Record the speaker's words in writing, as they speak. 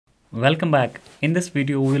Welcome back. In this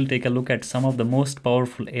video, we will take a look at some of the most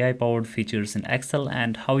powerful AI-powered features in Excel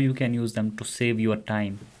and how you can use them to save your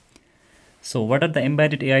time. So what are the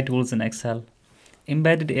embedded AI tools in Excel?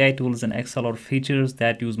 Embedded AI tools in Excel are features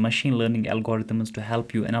that use machine learning algorithms to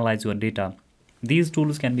help you analyze your data. These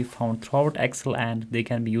tools can be found throughout Excel and they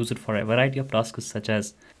can be used for a variety of tasks such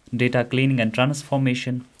as data cleaning and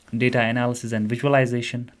transformation, data analysis and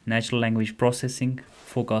visualization, natural language processing,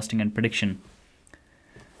 forecasting and prediction.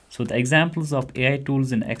 So the examples of AI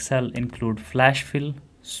tools in Excel include Flashfill,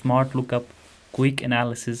 Smart Lookup, Quick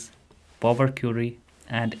Analysis, Power Query,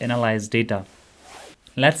 and Analyze Data.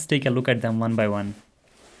 Let's take a look at them one by one.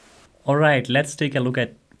 Alright, let's take a look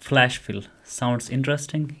at Flashfill. Sounds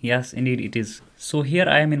interesting? Yes, indeed it is. So here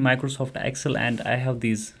I am in Microsoft Excel and I have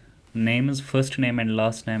these names, first name and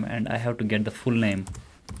last name, and I have to get the full name.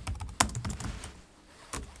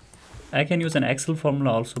 I can use an Excel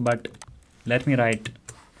formula also, but let me write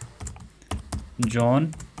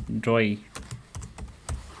John Doe.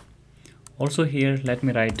 Also here, let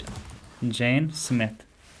me write Jane Smith.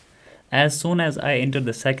 As soon as I enter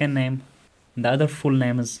the second name, the other full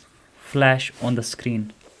name is flash on the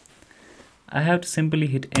screen. I have to simply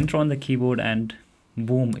hit enter on the keyboard and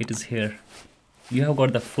boom, it is here. You have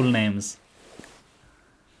got the full names.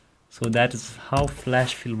 So that is how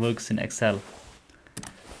Flashfill works in Excel.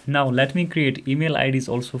 Now let me create email IDs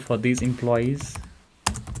also for these employees.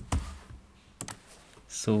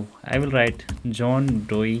 So I will write John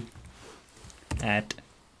Doe at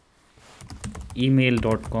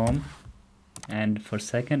email.com, and for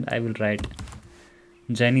second I will write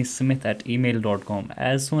Jenny Smith at email.com.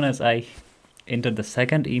 As soon as I enter the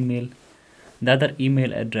second email, the other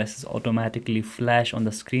email addresses automatically flash on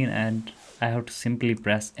the screen and I have to simply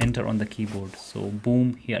press enter on the keyboard. So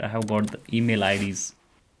boom, here I have got the email IDs.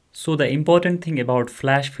 So the important thing about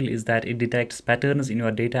Flashfill is that it detects patterns in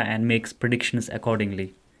your data and makes predictions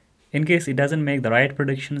accordingly. In case it doesn't make the right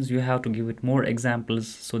predictions, you have to give it more examples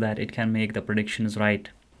so that it can make the predictions right.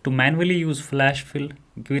 To manually use Flashfill,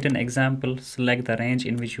 give it an example, select the range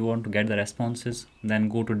in which you want to get the responses, then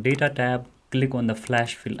go to Data tab, click on the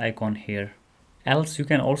Flashfill icon here. Else you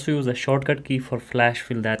can also use the shortcut key for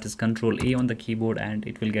Flashfill, that is Ctrl A on the keyboard, and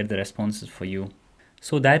it will get the responses for you.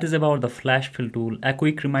 So that is about the Flashfill tool. A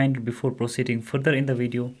quick reminder before proceeding further in the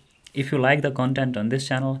video. If you like the content on this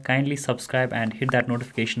channel, kindly subscribe and hit that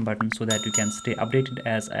notification button so that you can stay updated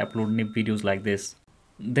as I upload new videos like this.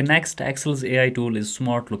 The next Excel's AI tool is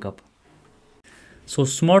Smart Lookup. So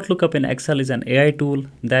Smart Lookup in Excel is an AI tool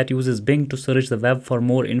that uses Bing to search the web for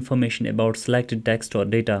more information about selected text or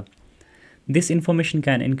data. This information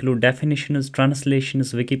can include definitions,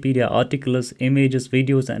 translations, Wikipedia articles, images,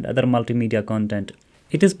 videos, and other multimedia content.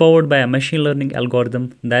 It is powered by a machine learning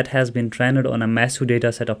algorithm that has been trained on a massive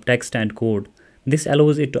dataset of text and code. This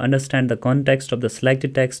allows it to understand the context of the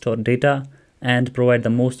selected text or data and provide the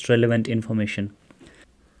most relevant information.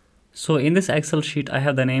 So in this Excel sheet, I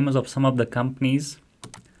have the names of some of the companies.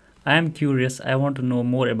 I am curious, I want to know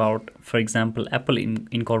more about, for example, Apple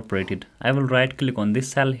Incorporated. I will right click on this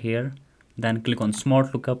cell here, then click on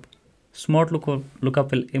Smart Lookup. Smart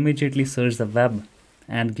Lookup will immediately search the web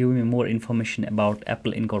and give me more information about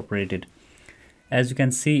Apple Incorporated. As you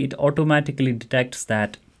can see, it automatically detects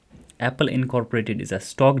that Apple Incorporated is a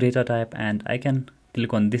stock data type, and I can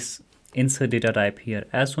click on this insert data type here.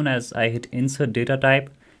 As soon as I hit insert data type,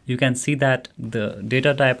 you can see that the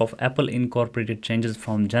data type of Apple Incorporated changes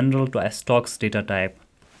from general to a stocks data type.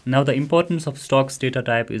 Now the importance of stocks data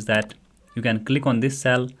type is that you can click on this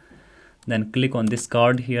cell, then click on this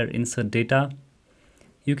card here, insert data.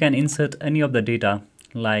 You can insert any of the data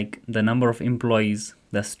like the number of employees,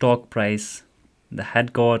 the stock price, the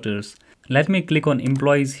headquarters. Let me click on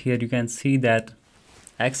employees here. You can see that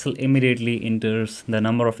Excel immediately enters the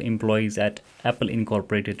number of employees at Apple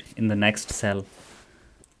Incorporated in the next cell.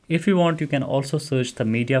 If you want, you can also search the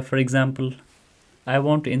media. For example, I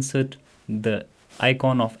want to insert the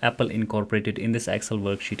icon of Apple Incorporated in this Excel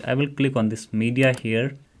worksheet. I will click on this media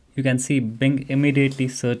here. You can see Bing immediately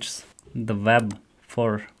searches the web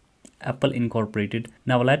for Apple Incorporated.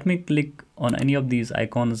 Now let me click on any of these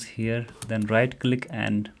icons here, then right click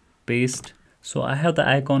and paste. So I have the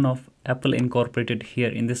icon of Apple Incorporated here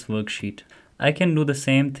in this worksheet. I can do the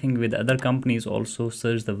same thing with other companies also,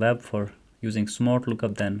 search the web for using Smart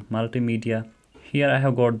Lookup, then multimedia. Here I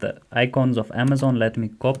have got the icons of Amazon. Let me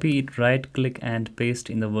copy it, right click and paste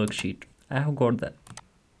in the worksheet. I have got the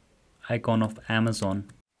icon of Amazon.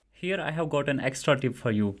 Here I have got an extra tip for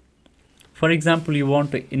you. For example, you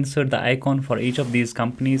want to insert the icon for each of these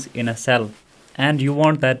companies in a cell, and you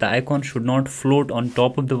want that the icon should not float on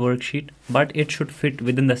top of the worksheet, but it should fit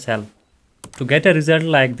within the cell. To get a result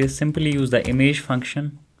like this, simply use the image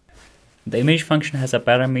function. The image function has a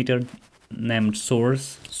parameter named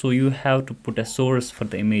source, so you have to put a source for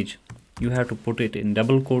the image. You have to put it in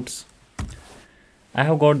double quotes. I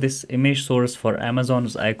have got this image source for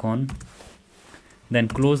Amazon's icon. Then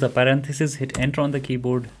close the parenthesis, hit enter on the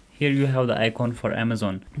keyboard. Here you have the icon for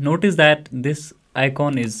Amazon. Notice that this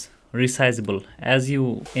icon is resizable. As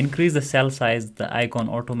you increase the cell size, the icon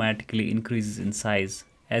automatically increases in size.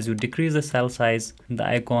 As you decrease the cell size, the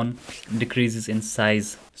icon decreases in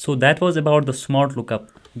size. So that was about the smart lookup.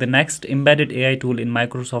 The next embedded AI tool in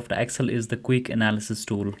Microsoft Excel is the quick analysis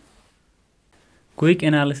tool. Quick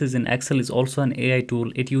analysis in Excel is also an AI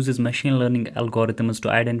tool. It uses machine learning algorithms to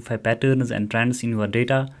identify patterns and trends in your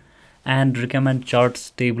data and recommend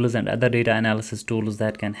charts, tables, and other data analysis tools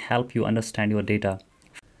that can help you understand your data.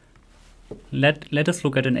 Let us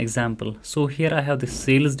look at an example. So here I have the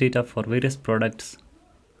sales data for various products.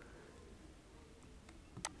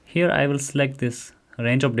 Here I will select this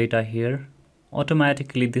range of data here.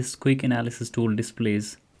 Automatically this quick analysis tool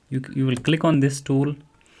displays. You will click on this tool.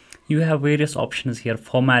 You have various options here.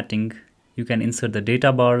 Formatting, you can insert the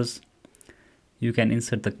data bars, you can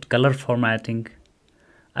insert the color formatting,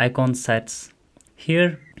 icon sets.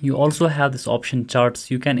 Here you also have this option charts.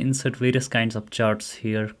 You can insert various kinds of charts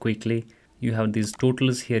here quickly. You have these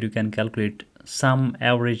totals here. You can calculate sum,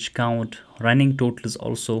 average, count, running totals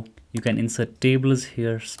also. You can insert tables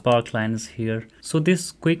here, spark lines here. So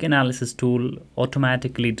this quick analysis tool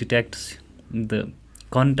automatically detects the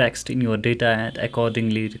context in your data and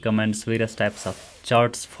accordingly recommends various types of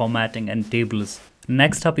charts, formatting, and tables.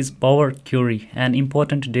 Next up is Power Query, an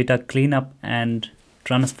important data cleanup and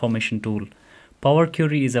transformation tool. Power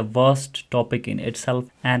Query is a vast topic in itself,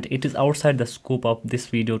 and it is outside the scope of this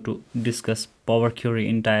video to discuss Power Query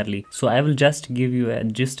entirely. So I will just give you a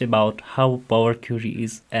gist about how Power Query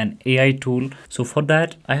is an AI tool. So for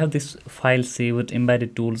that, I have this file saved,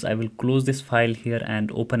 embedded tools. I will close this file here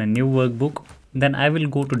and open a new workbook. Then I will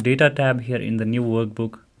go to data tab here in the new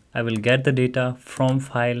workbook. I will get the data from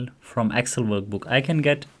file from Excel workbook. I can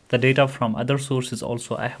get the data from other sources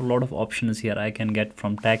also. I have a lot of options here. I can get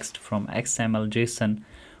from text, from XML, JSON,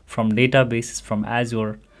 from databases, from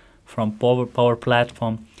Azure, from Power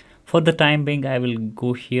Platform. For the time being, I will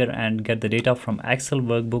go here and get the data from Excel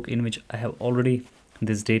workbook in which I have already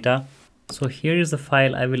this data. So here is the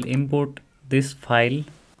file. I will import this file.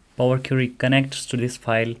 Power Query connects to this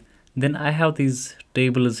file. Then I have these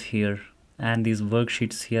tables here and these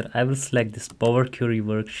worksheets here. I will select this Power Query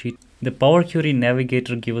worksheet. The Power Query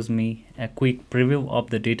navigator gives me a quick preview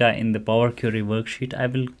of the data in the Power Query worksheet. I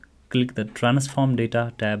will click the Transform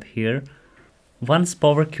Data tab here. Once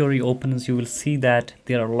Power Query opens, you will see that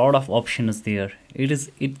there are a lot of options there. It is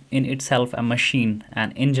in itself a machine,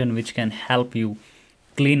 an engine which can help you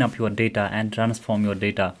clean up your data and transform your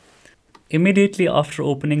data. Immediately after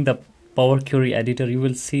opening the Power Query editor, you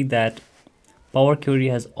will see that Power Query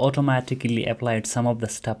has automatically applied some of the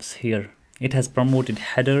steps here. It has promoted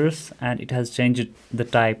headers and it has changed the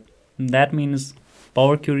type. That means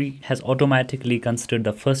Power Query has automatically considered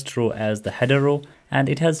the first row as the header row and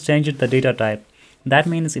it has changed the data type. That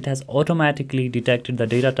means it has automatically detected the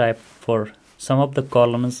data type for some of the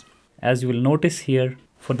columns. As you will notice here,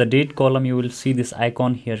 for the date column, you will see this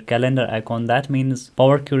icon here, calendar icon. That means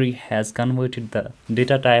Power Query has converted the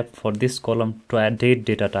data type for this column to a date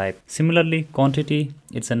data type. Similarly, quantity,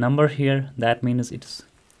 it's a number here. That means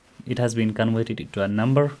it has been converted to a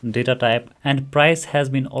number data type, and price has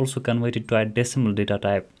been also converted to a decimal data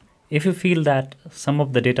type. If you feel that some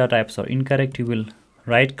of the data types are incorrect, you will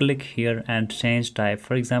right click here and change type.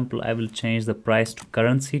 For example, I will change the price to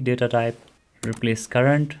currency data type, replace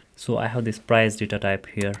current. So I have this price data type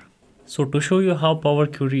here. So to show you how Power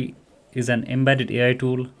Query is an embedded AI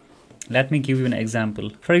tool, let me give you an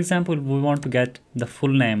example. For example, we want to get the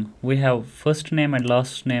full name. We have first name and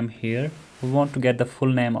last name here. We want to get the full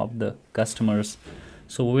name of the customers.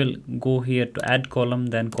 So we'll go here to add column,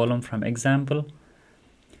 then column from example.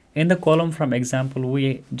 In the column from example,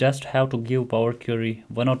 we just have to give Power Query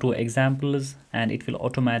 1 or 2 examples and it will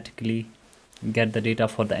automatically get the data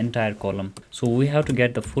for the entire column. So we have to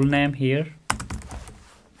get the full name here.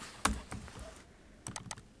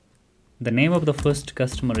 The name of the first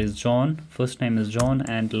customer is John. First name is John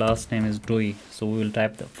and last name is Doe. So we will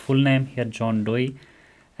type the full name here, John Doe.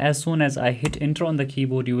 As soon as I hit enter on the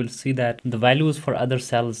keyboard, you will see that the values for other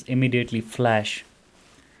cells immediately flash.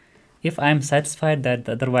 If I am satisfied that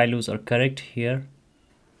the other values are correct here,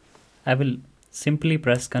 I will simply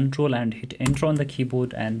press Ctrl and hit enter on the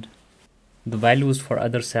keyboard and the values for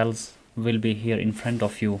other cells will be here in front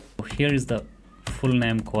of you. Here is the full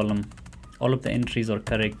name column. All of the entries are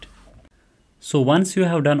correct. So once you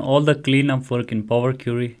have done all the cleanup work in Power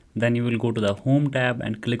Query, then you will go to the Home tab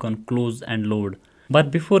and click on Close and Load.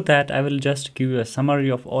 But before that, I will just give you a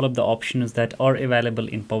summary of all of the options that are available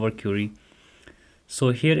in Power Query.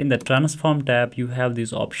 So here in the Transform tab, you have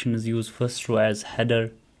these options. Use first row as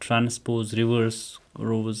header, transpose, reverse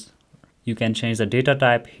rows. You can change the data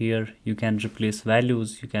type here. You can replace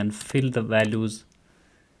values. You can fill the values.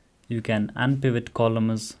 You can unpivot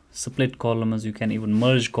columns, split columns. You can even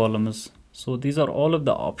merge columns. So these are all of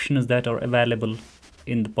the options that are available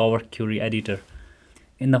in the Power Query editor.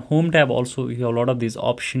 In the Home tab also, you have a lot of these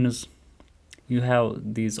options. You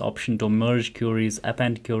have these options to merge queries,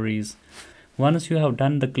 append queries. Once you have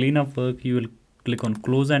done the cleanup work, you will click on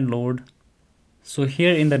Close and Load. So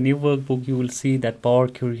here in the new workbook, you will see that Power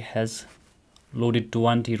Query has loaded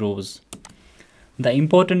 20 rows. The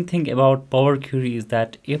important thing about Power Query is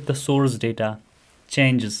that if the source data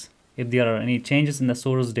changes, if there are any changes in the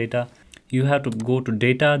source data, you have to go to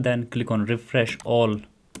data, then click on refresh all,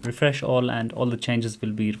 and all the changes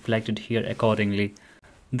will be reflected here accordingly.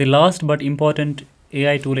 The last but important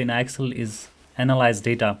AI tool in Excel is Analyze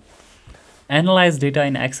Data. Analyze Data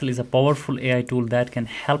in Excel is a powerful AI tool that can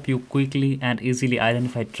help you quickly and easily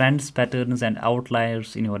identify trends, patterns, and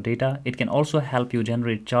outliers in your data. It can also help you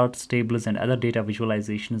generate charts, tables, and other data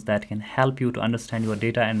visualizations that can help you to understand your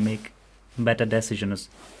data and make better decisions.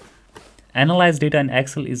 Analyze Data in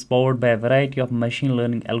Excel is powered by a variety of machine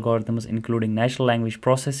learning algorithms, including natural language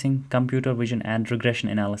processing, computer vision, and regression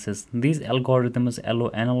analysis. These algorithms allow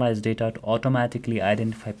Analyze Data to automatically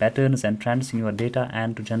identify patterns and trends in your data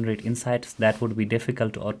and to generate insights that would be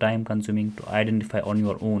difficult or time-consuming to identify on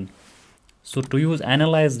your own. So to use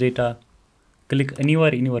Analyze Data, click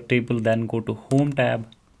anywhere in your table, then go to Home tab,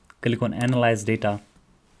 click on Analyze Data.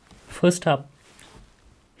 First up,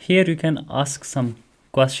 here you can ask some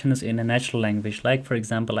questions in a natural language. Like for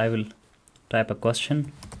example, I will type a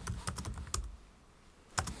question.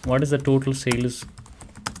 What is the total sales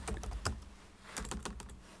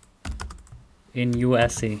in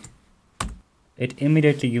USA? It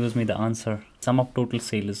immediately gives me the answer. Sum of total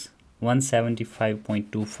sales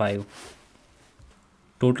 175.25.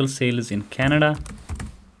 Total sales in Canada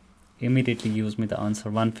immediately gives me the answer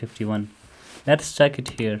 151. Let's check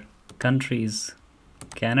it here. Country is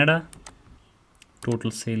Canada.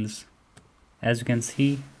 Total sales, as you can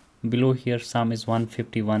see below here, sum is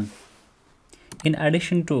 151. In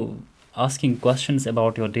addition to asking questions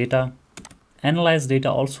about your data, Analyze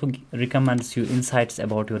Data also recommends you insights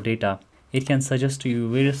about your data. It can suggest to you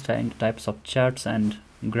various types of charts and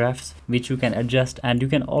graphs which you can adjust, and you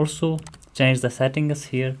can also change the settings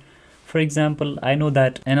here. For example, I know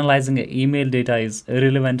that analyzing email data is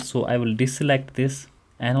irrelevant, so I will deselect this.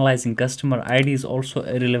 Analyzing customer ID is also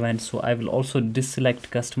irrelevant, so I will also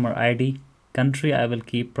deselect customer ID. Country I will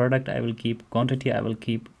keep, product I will keep, quantity I will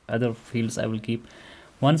keep, other fields I will keep.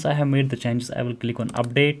 Once I have made the changes, I will click on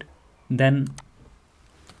update. Then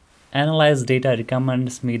Analyze Data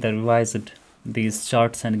recommends me the revised these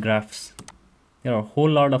charts and graphs. There are a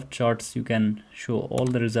whole lot of charts. You can show all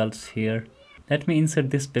the results here. Let me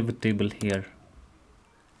insert this pivot table here.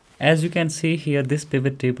 As you can see here, this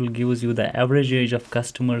pivot table gives you the average age of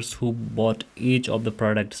customers who bought each of the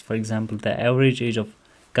products. For example, the average age of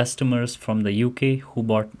customers from the UK who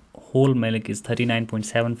bought whole milk is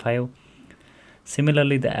 39.75.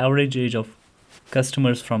 Similarly, the average age of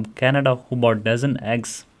customers from Canada who bought dozen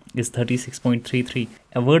eggs is 36.33.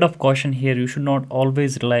 A word of caution here, you should not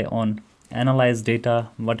always rely on Analyze Data.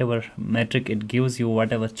 Whatever metric it gives you,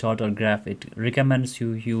 whatever chart or graph it recommends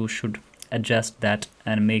you, you should adjust that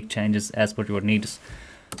and make changes as per your needs.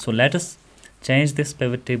 So let us change this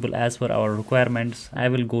pivot table as per our requirements. I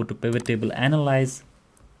will go to pivot table analyze,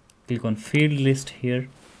 click on field list here.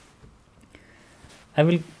 I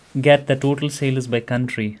will get the total sales by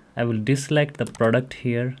country. I will deselect the product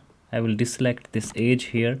here. I will deselect this age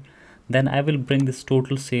here. Then I will bring this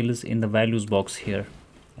total sales in the values box here.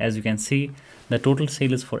 As you can see, the total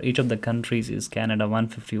sales for each of the countries is Canada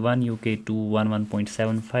 151, UK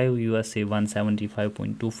 211.75, USA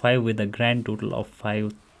 175.25 with a grand total of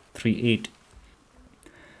 538.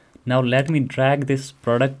 Now let me drag this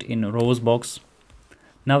product in rows box.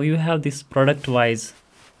 Now you have this product wise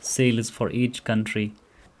sales for each country.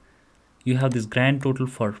 You have this grand total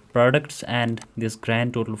for products and this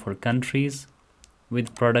grand total for countries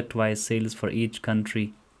with product wise sales for each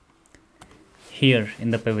country here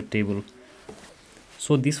in the pivot table.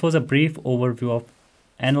 So this was a brief overview of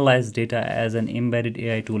Analyze Data as an embedded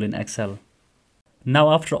AI tool in Excel.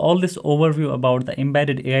 Now after all this overview about the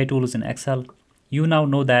embedded AI tools in Excel, you now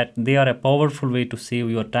know that they are a powerful way to save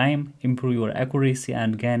your time, improve your accuracy,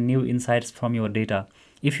 and gain new insights from your data.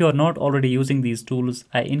 If you are not already using these tools,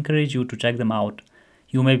 I encourage you to check them out.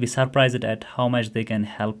 You may be surprised at how much they can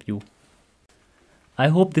help you. I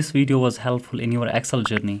hope this video was helpful in your Excel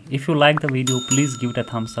journey. If you like the video, please give it a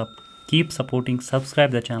thumbs up. Keep supporting,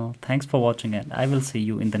 subscribe the channel. Thanks for watching, and I will see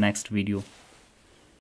you in the next video.